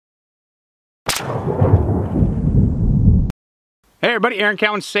Hey everybody, Aaron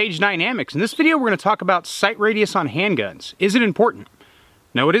Cowan, Sage Dynamics. In this video we're going to talk about sight radius on handguns. Is it important?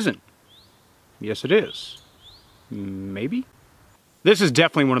 No, it isn't. Yes, it is. Maybe? This is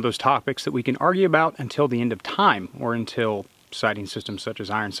definitely one of those topics that we can argue about until the end of time, or until sighting systems such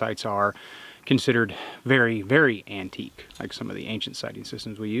as iron sights are considered very, very antique, like some of the ancient sighting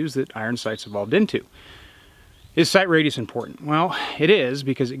systems we use that iron sights evolved into. Is sight radius important? Well, it is,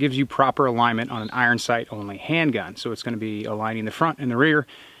 because it gives you proper alignment on an iron sight only handgun. So it's going to be aligning the front and the rear,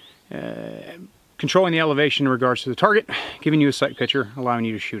 controlling the elevation in regards to the target, giving you a sight picture, allowing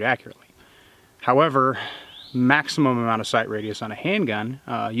you to shoot accurately. However, maximum amount of sight radius on a handgun,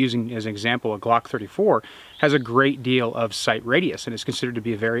 using as an example a Glock 34, has a great deal of sight radius and is considered to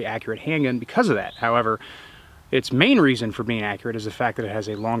be a very accurate handgun because of that. However, its main reason for being accurate is the fact that it has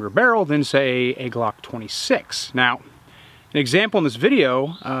a longer barrel than, say, a Glock 26. Now, an example in this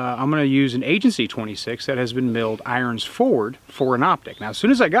video, I'm going to use an agency 26 that has been milled irons forward for an optic. Now, as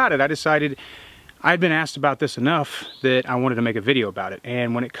soon as I got it, I decided I'd been asked about this enough that I wanted to make a video about it.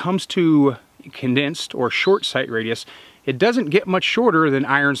 And when it comes to condensed or short sight radius, it doesn't get much shorter than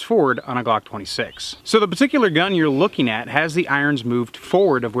irons forward on a Glock 26. So the particular gun you're looking at has the irons moved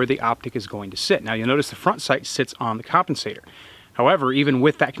forward of where the optic is going to sit. Now you'll notice the front sight sits on the compensator. However, even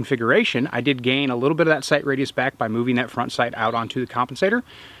with that configuration, I did gain a little bit of that sight radius back by moving that front sight out onto the compensator,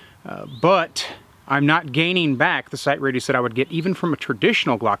 but I'm not gaining back the sight radius that I would get even from a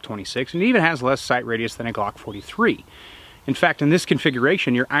traditional Glock 26, and it even has less sight radius than a Glock 43. In fact, in this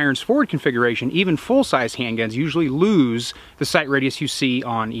configuration, your irons forward configuration, even full-size handguns usually lose the sight radius you see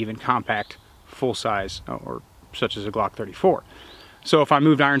on even compact full-size, or such as a Glock 34. So if I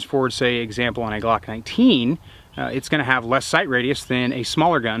moved irons forward, say, example, on a Glock 19, it's going to have less sight radius than a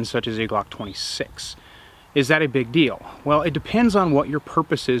smaller gun such as a Glock 26. Is that a big deal? Well, it depends on what your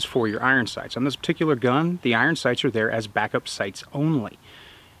purpose is for your iron sights. On this particular gun, the iron sights are there as backup sights only.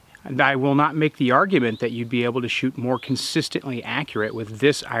 And I will not make the argument that you'd be able to shoot more consistently accurate with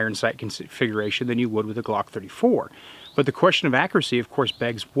this iron sight configuration than you would with a Glock 34. But the question of accuracy, of course,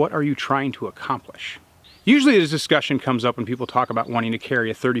 begs, what are you trying to accomplish? Usually this discussion comes up when people talk about wanting to carry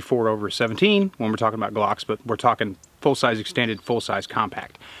a 34 over a 17, when we're talking about Glocks, but we're talking full-size extended, full-size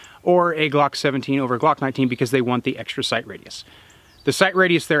compact. Or a Glock 17 over a Glock 19 because they want the extra sight radius. The sight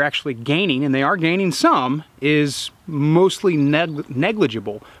radius they're actually gaining, and they are gaining some, is mostly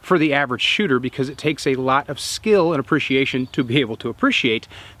negligible for the average shooter because it takes a lot of skill and appreciation to be able to appreciate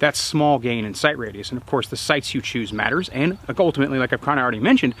that small gain in sight radius. And of course the sights you choose matters, and ultimately, like I've kind of already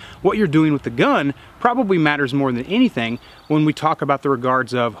mentioned, what you're doing with the gun probably matters more than anything when we talk about the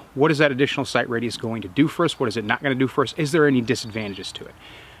regards of what is that additional sight radius going to do for us, what is it not going to do for us, is there any disadvantages to it?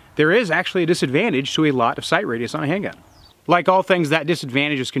 There is actually a disadvantage to a lot of sight radius on a handgun. Like all things, that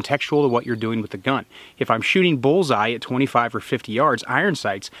disadvantage is contextual to what you're doing with the gun. If I'm shooting bullseye at 25 or 50 yards, iron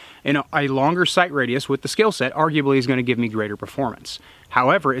sights, and a longer sight radius with the skill set arguably is going to give me greater performance.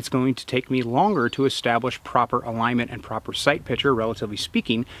 However, it's going to take me longer to establish proper alignment and proper sight picture, relatively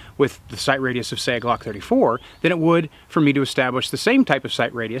speaking, with the sight radius of, say, a Glock 34 than it would for me to establish the same type of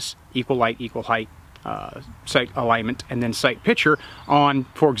sight radius, equal light, equal height, sight alignment, and then sight picture on,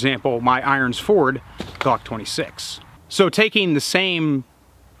 for example, my irons forward Glock 26. So taking the same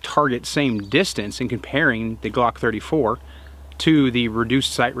target, same distance, and comparing the Glock 34 to the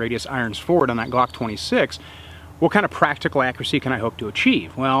reduced sight radius irons forward on that Glock 26, what kind of practical accuracy can I hope to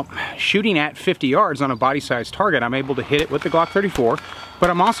achieve? Well, shooting at 50 yards on a body-sized target, I'm able to hit it with the Glock 34, but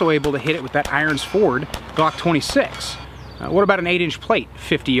I'm also able to hit it with that irons forward Glock 26. What about an 8-inch plate,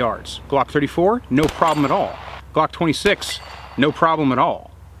 50 yards? Glock 34, no problem at all. Glock 26, no problem at all.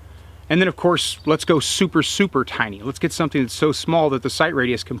 And then of course, let's go super, super tiny. Let's get something that's so small that the sight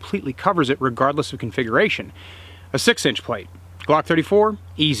radius completely covers it regardless of configuration. A 6-inch plate. Glock 34,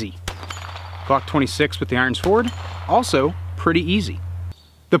 easy. Glock 26 with the irons forward, also pretty easy.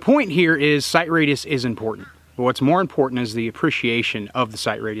 The point here is sight radius is important. But what's more important is the appreciation of the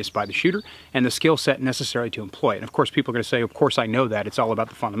sight radius by the shooter and the skill set necessary to employ it. And of course, people are going to say, of course I know that, it's all about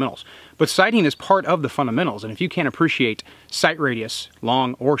the fundamentals. But sighting is part of the fundamentals, and if you can't appreciate sight radius,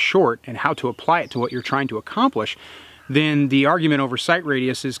 long or short, and how to apply it to what you're trying to accomplish, then the argument over sight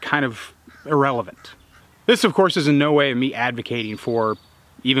radius is kind of irrelevant. This, of course, is in no way me advocating for,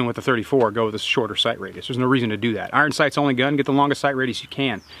 even with the 34, go with a shorter sight radius. There's no reason to do that. Iron sight's only gun, get the longest sight radius you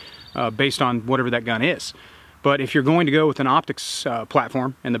can, based on whatever that gun is. But if you're going to go with an optics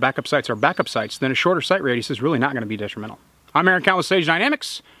platform and the backup sights are backup sights, then a shorter sight radius is really not going to be detrimental. I'm Aaron Cowan with Sage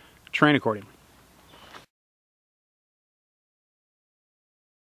Dynamics. Train accordingly.